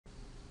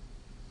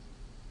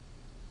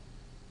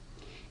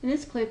In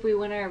this clip, we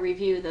want to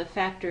review the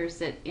factors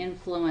that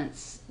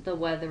influence the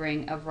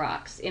weathering of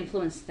rocks.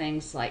 Influence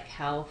things like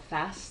how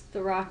fast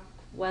the rock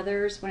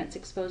weathers when it's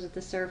exposed at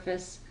the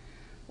surface,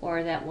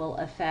 or that will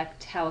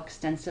affect how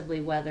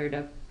extensively weathered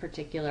a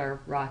particular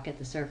rock at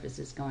the surface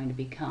is going to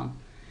become.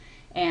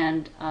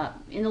 And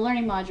in the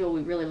learning module,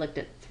 we really looked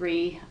at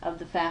 3 of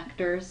the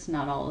factors,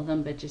 not all of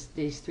them, but just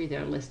these 3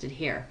 that are listed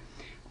here.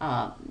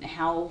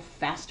 How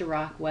fast a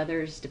rock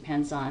weathers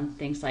depends on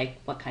things like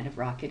what kind of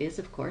rock it is,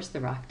 of course,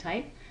 the rock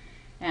type,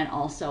 and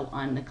also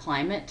on the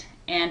climate.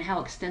 And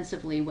how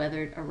extensively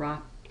weathered a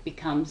rock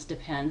becomes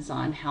depends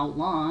on how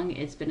long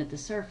it's been at the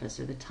surface,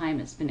 or the time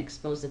it's been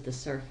exposed at the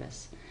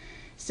surface.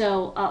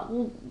 So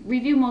we'll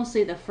review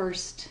mostly the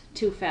first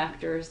 2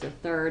 factors. The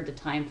third, the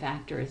time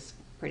factor, is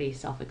pretty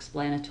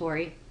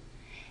self-explanatory.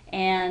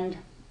 And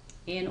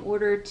in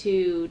order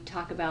to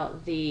talk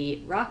about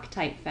the rock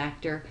type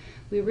factor,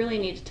 we really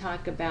need to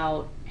talk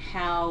about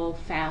how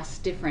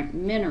fast different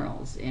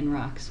minerals in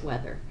rocks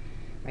weather,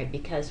 right?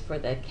 Because for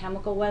the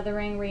chemical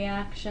weathering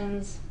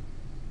reactions,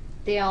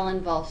 they all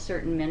involve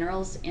certain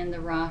minerals in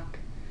the rock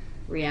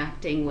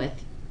reacting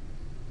with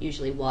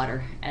usually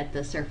water at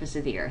the surface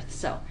of the earth.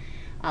 So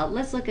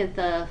let's look at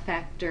the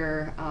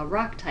factor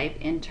rock type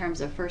in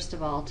terms of, first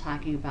of all,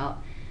 talking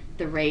about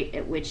the rate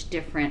at which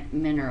different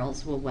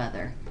minerals will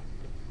weather.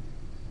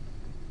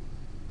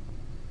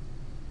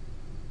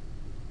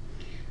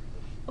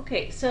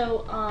 Okay,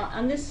 so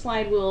on this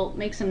slide we'll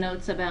make some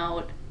notes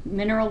about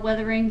mineral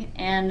weathering,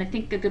 and I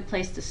think a good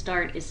place to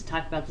start is to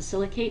talk about the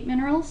silicate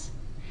minerals.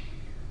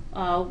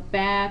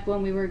 Back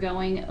when we were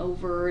going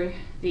over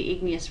the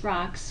igneous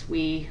rocks,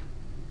 we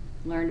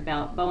learned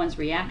about Bowen's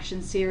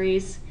reaction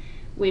series,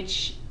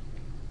 which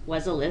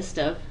was a list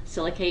of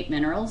silicate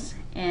minerals.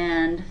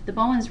 And the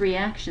Bowen's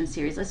reaction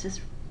series, let's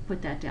just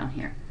put that down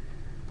here.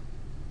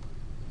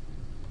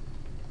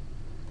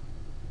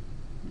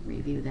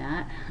 Review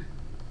that.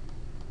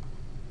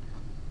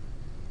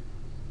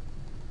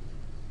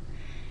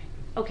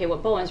 Okay,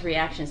 what Bowen's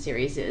reaction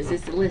series is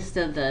a list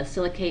of the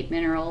silicate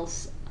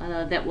minerals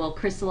that will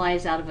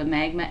crystallize out of a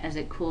magma as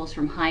it cools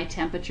from high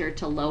temperature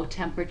to low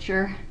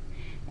temperature.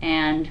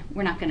 And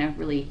we're not going to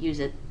really use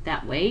it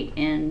that way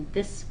in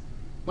this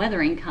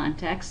weathering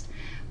context,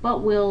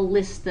 but we'll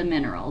list the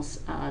minerals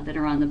that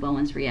are on the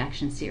Bowen's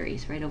reaction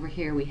series. Right over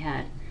here we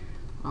had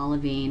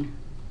olivine,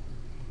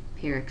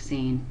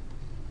 pyroxene,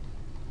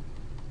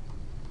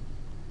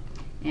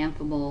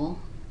 amphibole,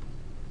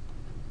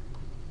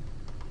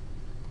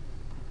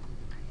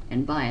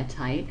 and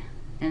biotite,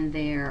 and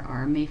there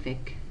are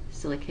mafic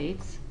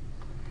silicates.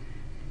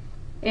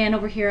 And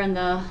over here on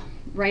the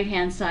right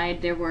hand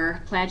side there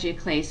were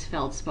plagioclase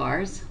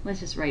feldspars. Let's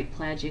just write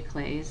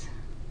plagioclase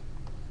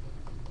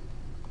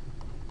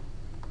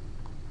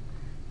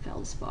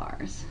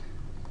feldspars.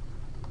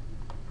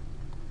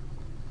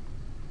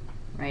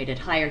 Right, at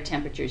higher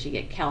temperatures you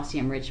get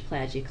calcium-rich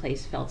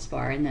plagioclase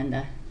feldspar, and then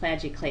the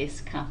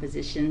plagioclase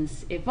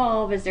compositions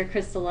evolve as they're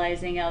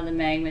crystallizing out of the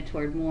magma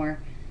toward more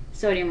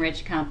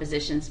sodium-rich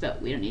compositions,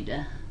 but we don't need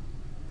to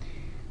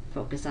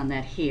focus on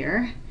that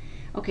here.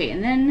 Okay,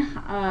 and then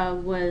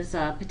was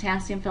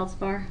potassium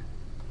feldspar,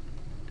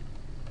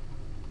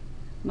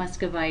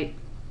 muscovite,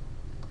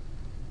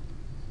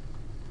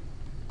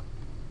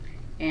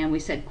 and we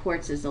said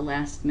quartz is the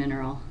last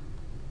mineral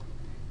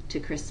to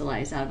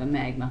crystallize out of a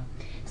magma.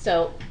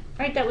 So,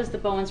 right, that was the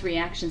Bowen's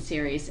reaction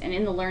series, and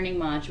in the learning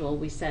module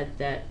we said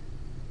that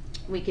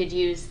we could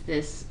use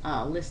this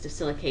list of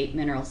silicate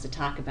minerals to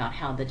talk about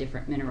how the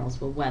different minerals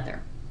will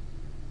weather.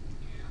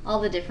 All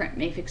the different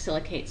mafic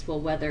silicates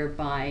will weather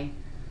by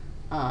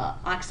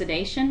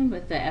oxidation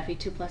with the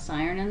Fe2+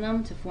 iron in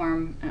them to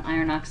form an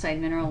iron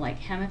oxide mineral like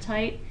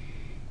hematite,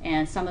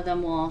 and some of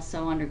them will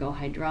also undergo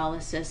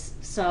hydrolysis.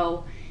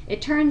 So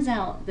it turns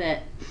out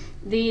that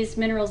these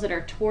minerals that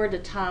are toward the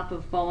top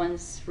of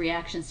Bowen's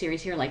reaction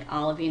series here, like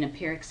olivine and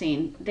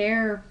pyroxene,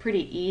 they're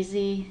pretty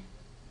easy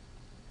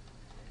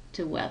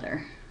to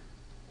weather,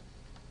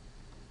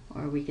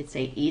 or we could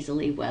say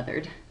easily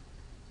weathered,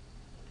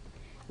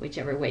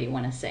 whichever way you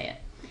want to say it.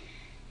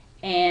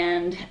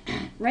 And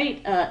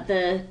right,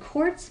 the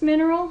quartz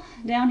mineral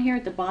down here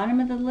at the bottom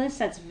of the list,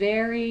 that's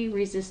very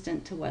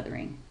resistant to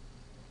weathering.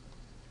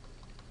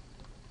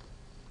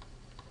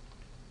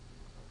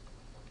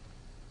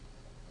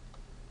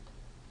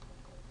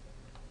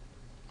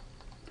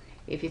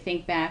 If you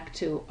think back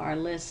to our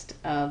list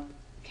of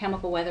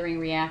chemical weathering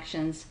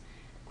reactions,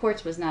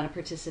 quartz was not a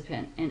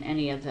participant in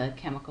any of the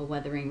chemical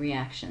weathering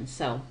reactions,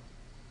 so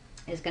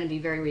it's going to be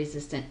very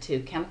resistant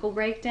to chemical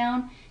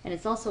breakdown, and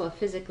it's also a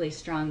physically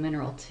strong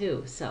mineral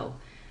too. So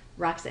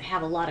rocks that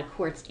have a lot of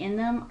quartz in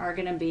them are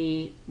going to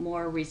be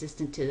more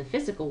resistant to the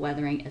physical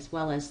weathering as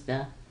well as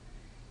the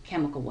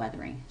chemical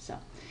weathering. So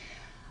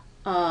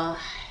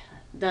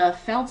the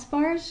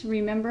feldspars,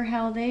 remember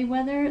how they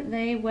weather?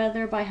 They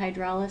weather by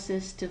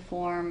hydrolysis to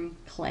form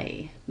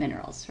clay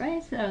minerals,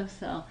 right?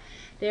 So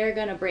they're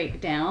going to break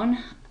down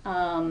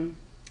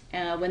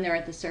when they're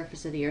at the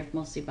surface of the earth,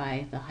 mostly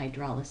by the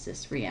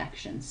hydrolysis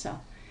reaction. So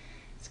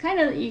It's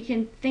kind of, you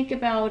can think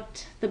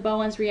about the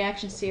Bowen's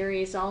reaction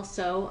series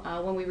also.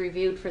 When we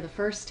reviewed for the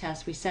first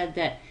test, we said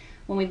that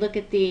when we look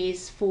at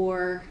these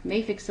four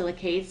mafic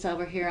silicates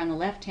over here on the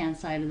left-hand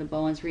side of the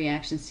Bowen's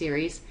reaction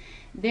series,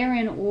 they're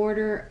in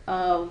order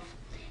of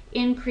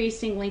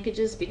increasing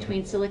linkages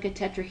between silica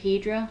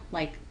tetrahedra,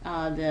 like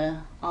the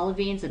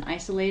olivines, an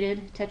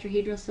isolated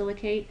tetrahedral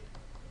silicate.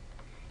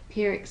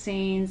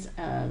 Pyroxenes,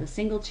 the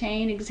single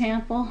chain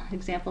example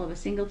of a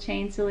single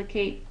chain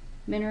silicate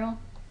mineral.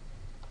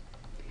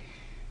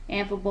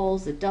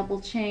 Amphiboles, a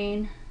double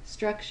chain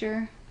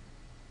structure.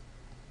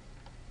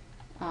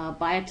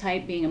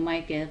 Biotite being a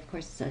mica, of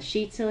course, it's a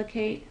sheet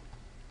silicate.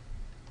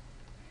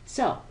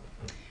 So,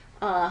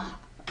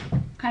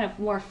 kind of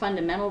more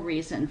fundamental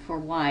reason for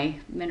why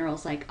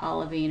minerals like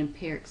olivine and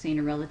pyroxene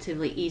are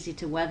relatively easy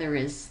to weather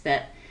is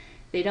that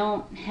they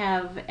don't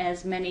have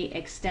as many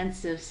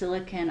extensive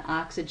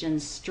silicon-oxygen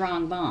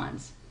strong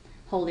bonds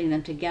holding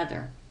them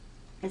together.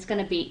 It's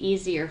going to be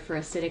easier for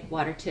acidic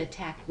water to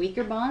attack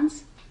weaker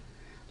bonds,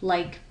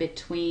 like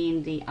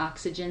between the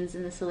oxygens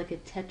in the silica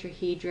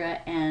tetrahedra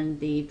and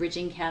the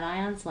bridging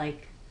cations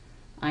like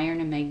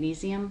iron and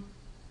magnesium,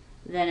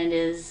 than it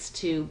is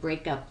to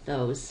break up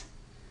those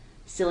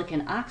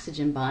silicon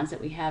oxygen bonds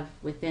that we have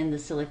within the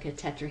silica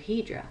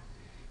tetrahedra.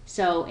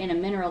 So in a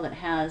mineral that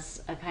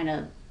has a kind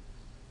of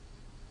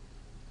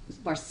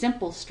more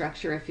simple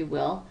structure, if you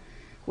will,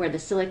 where the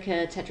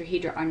silica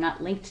tetrahedra are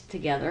not linked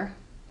together,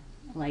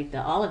 like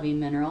the olivine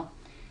mineral,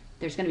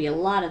 there's going to be a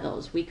lot of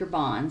those weaker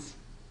bonds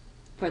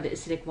for the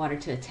acidic water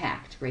to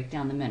attack, to break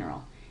down the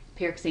mineral.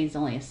 Pyroxene is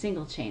only a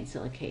single chain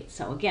silicate.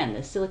 So again,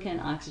 the silicon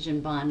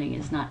oxygen bonding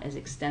is not as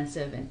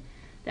extensive, and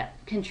that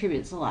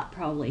contributes a lot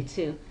probably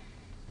to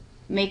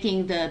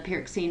making the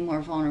pyroxene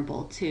more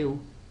vulnerable to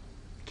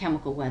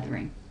chemical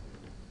weathering.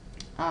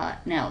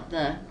 Now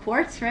the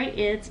quartz, right,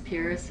 it's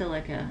pure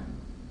silica.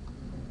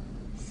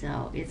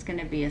 So it's going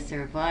to be a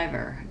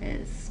survivor.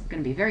 It's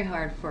going to be very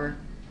hard for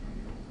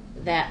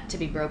that to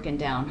be broken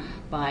down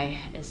by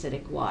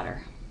acidic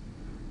water.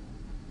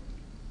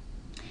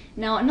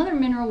 Now another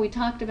mineral we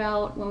talked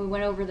about when we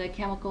went over the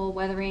chemical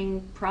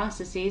weathering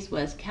processes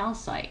was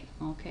calcite.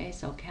 Okay,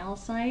 so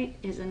calcite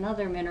is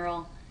another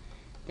mineral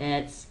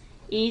that's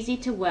easy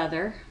to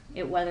weather.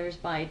 It weathers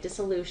by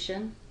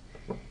dissolution.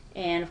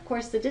 And of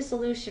course the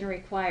dissolution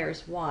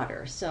requires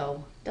water,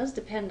 so it does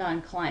depend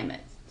on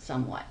climate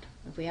somewhat.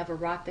 If we have a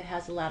rock that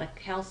has a lot of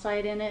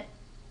calcite in it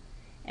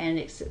and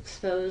it's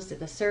exposed at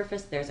the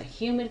surface, there's a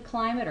humid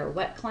climate or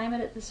wet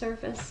climate at the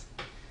surface,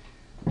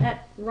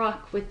 that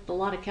rock with a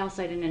lot of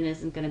calcite in it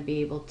isn't going to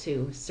be able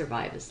to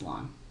survive as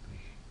long.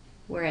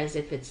 Whereas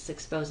if it's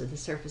exposed at the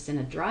surface in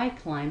a dry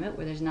climate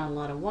where there's not a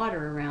lot of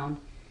water around,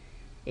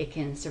 it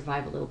can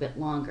survive a little bit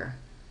longer.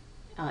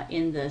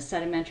 In the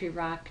sedimentary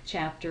rock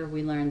chapter,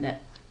 we learned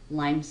that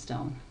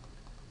limestone,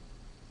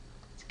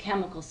 it's a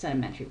chemical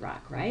sedimentary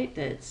rock, right?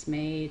 That's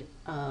made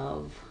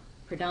of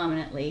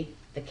predominantly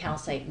the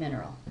calcite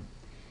mineral.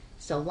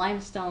 So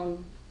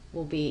limestone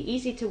will be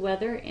easy to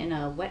weather in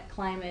a wet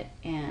climate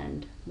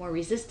and more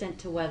resistant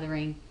to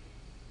weathering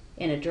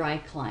in a dry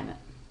climate.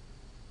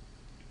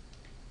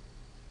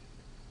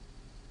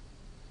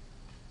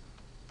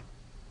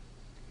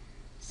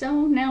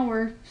 So now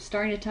we're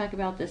starting to talk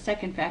about the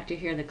second factor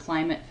here, the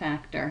climate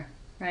factor,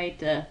 right?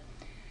 The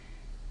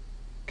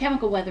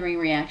chemical weathering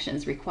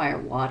reactions require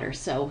water,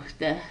 so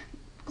the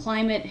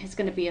climate is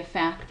going to be a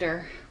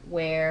factor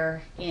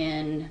where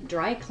in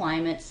dry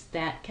climates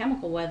that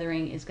chemical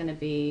weathering is going to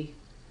be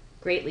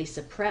greatly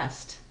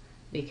suppressed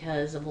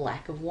because of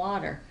lack of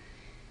water.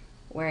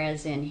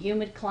 Whereas in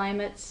humid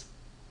climates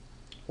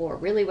or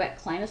really wet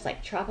climates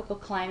like tropical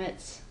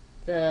climates,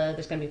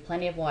 there's going to be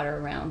plenty of water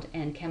around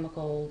and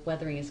chemical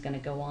weathering is going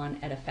to go on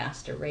at a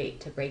faster rate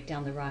to break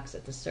down the rocks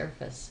at the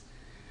surface.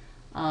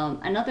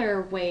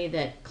 Another way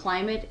that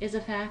climate is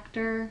a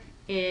factor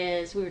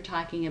is we were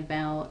talking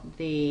about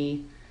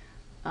the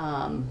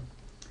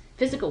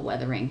physical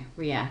weathering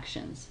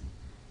reactions,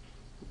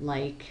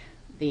 like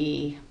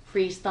the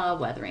freeze-thaw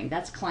weathering.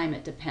 That's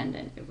climate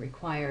dependent. It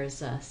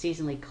requires a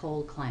seasonally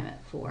cold climate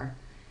for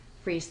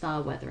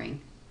freeze-thaw weathering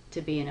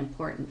to be an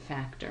important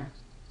factor.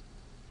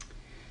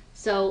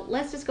 So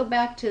let's just go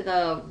back to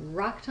the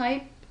rock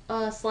type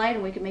slide,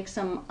 and we can make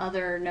some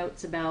other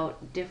notes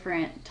about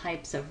different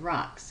types of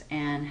rocks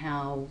and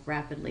how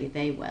rapidly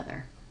they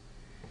weather.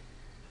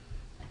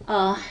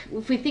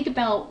 If we think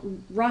about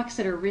rocks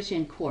that are rich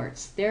in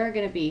quartz, they're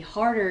going to be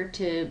harder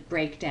to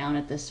break down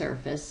at the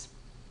surface.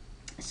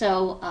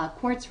 So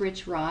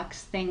quartz-rich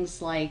rocks,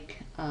 things like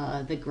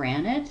the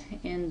granite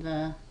in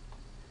the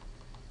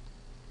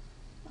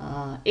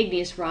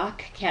igneous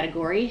rock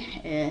category.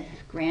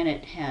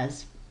 Granite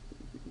has,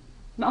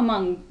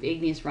 among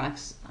igneous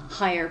rocks,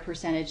 higher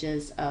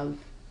percentages of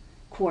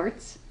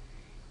quartz.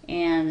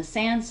 And the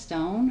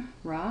sandstone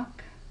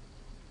rock,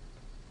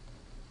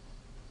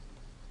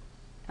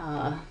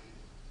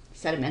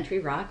 sedimentary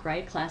rock,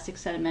 right? Classic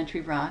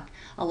sedimentary rock.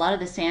 A lot of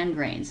the sand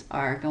grains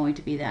are going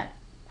to be that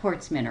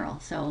quartz mineral.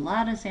 So a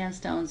lot of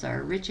sandstones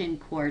are rich in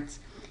quartz.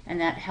 and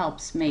that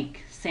helps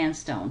make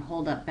sandstone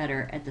hold up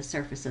better at the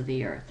surface of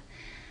the earth.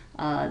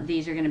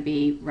 These are going to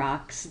be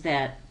rocks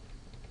that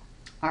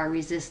are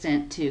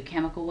resistant to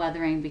chemical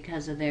weathering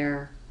because of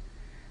their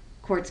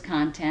quartz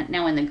content.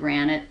 Now in the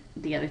granite,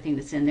 the other thing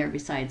that's in there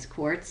besides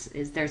quartz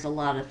is there's a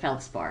lot of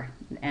feldspar,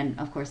 and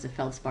of course the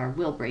feldspar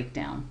will break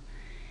down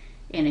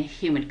in a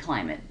humid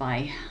climate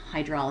by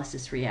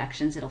hydrolysis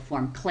reactions. It'll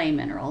form clay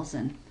minerals,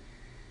 and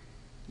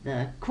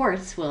the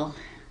quartz will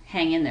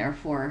hang in there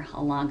for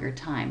a longer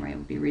time, right? It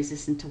will be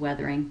resistant to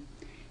weathering.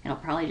 It'll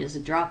probably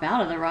just drop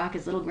out of the rock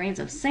as little grains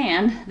of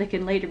sand that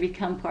can later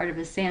become part of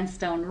a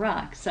sandstone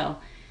rock. So,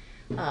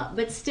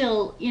 but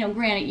still, you know,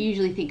 granite, you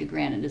usually think of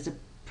granite as a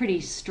pretty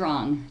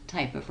strong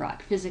type of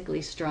rock,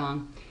 physically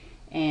strong,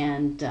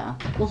 and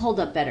will hold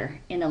up better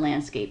in the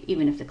landscape,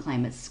 even if the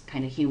climate's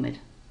kind of humid.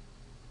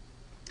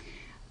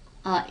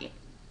 Now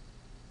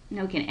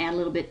we can add a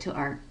little bit to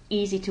our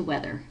easy to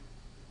weather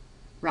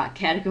rock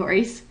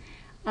categories.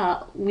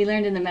 We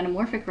learned in the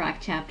metamorphic rock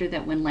chapter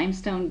that when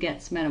limestone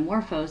gets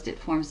metamorphosed, it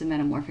forms the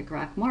metamorphic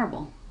rock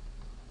marble.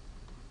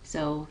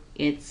 So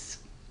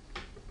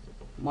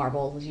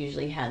marble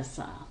usually has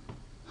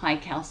high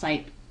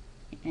calcite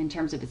in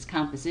terms of its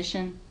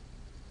composition,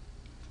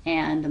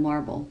 and the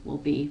marble will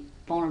be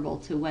vulnerable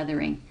to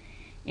weathering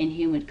in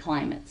humid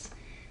climates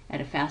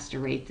at a faster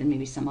rate than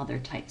maybe some other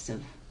types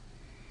of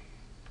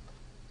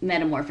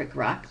metamorphic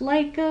rock,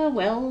 like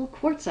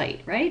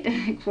quartzite, right?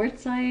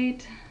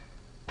 Quartzite,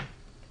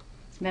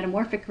 it's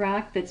metamorphic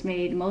rock that's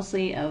made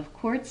mostly of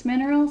quartz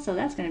mineral, so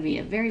that's going to be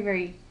a very,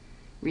 very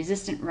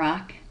resistant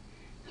rock.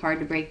 Hard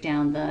to break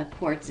down the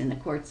quartz in the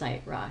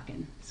quartzite rock,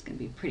 and it's going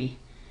to be pretty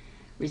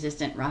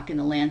resistant rock in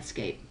the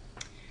landscape.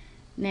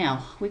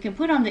 Now we can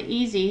put on the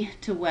easy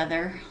to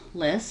weather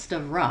list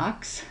of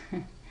rocks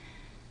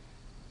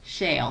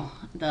shale,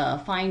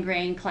 the fine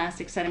grained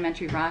classic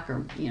sedimentary rock,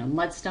 or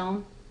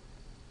mudstone.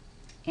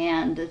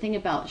 And the thing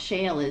about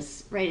shale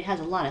is, right, it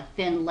has a lot of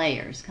thin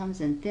layers, comes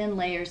in thin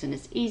layers, and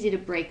it's easy to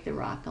break the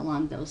rock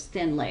along those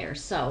thin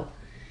layers. So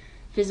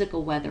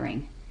physical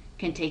weathering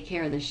can take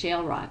care of the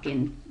shale rock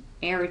in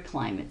arid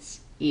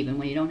climates. Even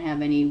when you don't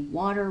have any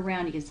water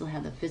around, you can still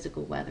have the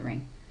physical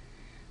weathering.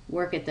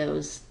 Work at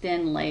those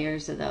thin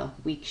layers of the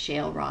weak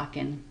shale rock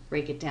and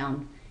break it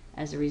down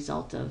as a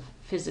result of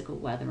physical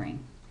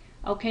weathering.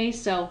 Okay,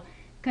 so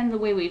kind of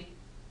the way we've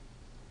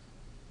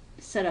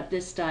set up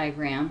this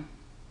diagram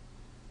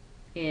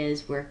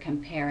is we're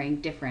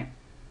comparing different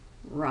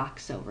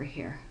rocks over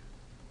here,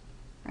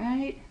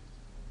 right?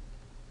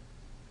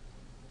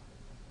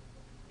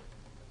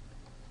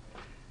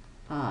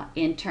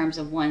 In terms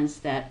of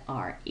ones that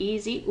are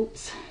easy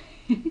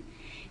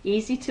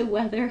to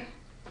weather.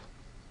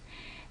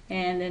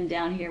 And then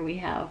down here we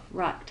have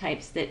rock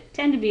types that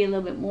tend to be a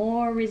little bit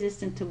more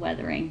resistant to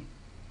weathering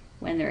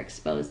when they're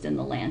exposed in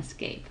the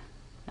landscape.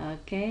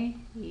 Okay,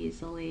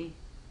 easily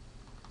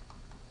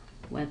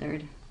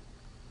weathered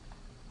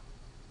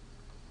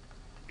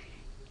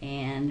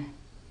and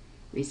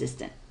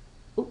resistant.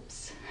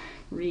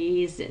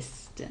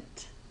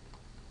 Resistant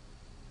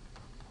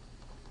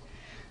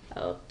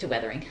to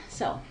weathering.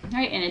 So, all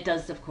right, and it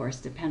does, of course,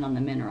 depend on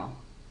the mineral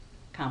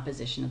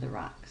composition of the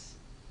rocks.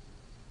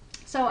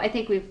 So I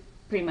think we've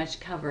pretty much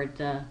covered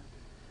the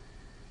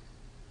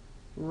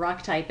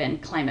rock type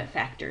and climate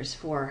factors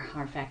for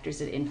our factors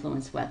that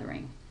influence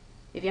weathering.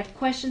 If you have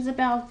questions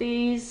about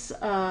these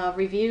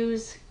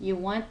reviews, you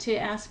want to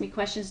ask me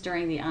questions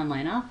during the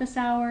online office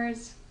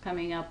hours,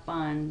 coming up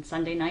on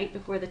Sunday night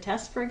before the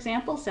test, for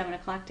example, 7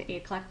 o'clock to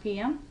 8 o'clock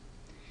p.m.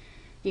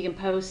 You can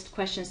post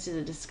questions to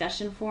the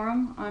discussion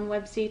forum on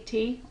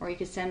WebCT, or you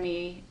can send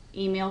me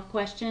email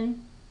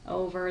question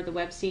over the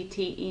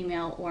WebCT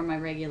email or my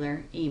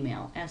regular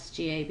email,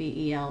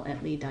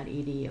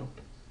 sgabel@lee.edu.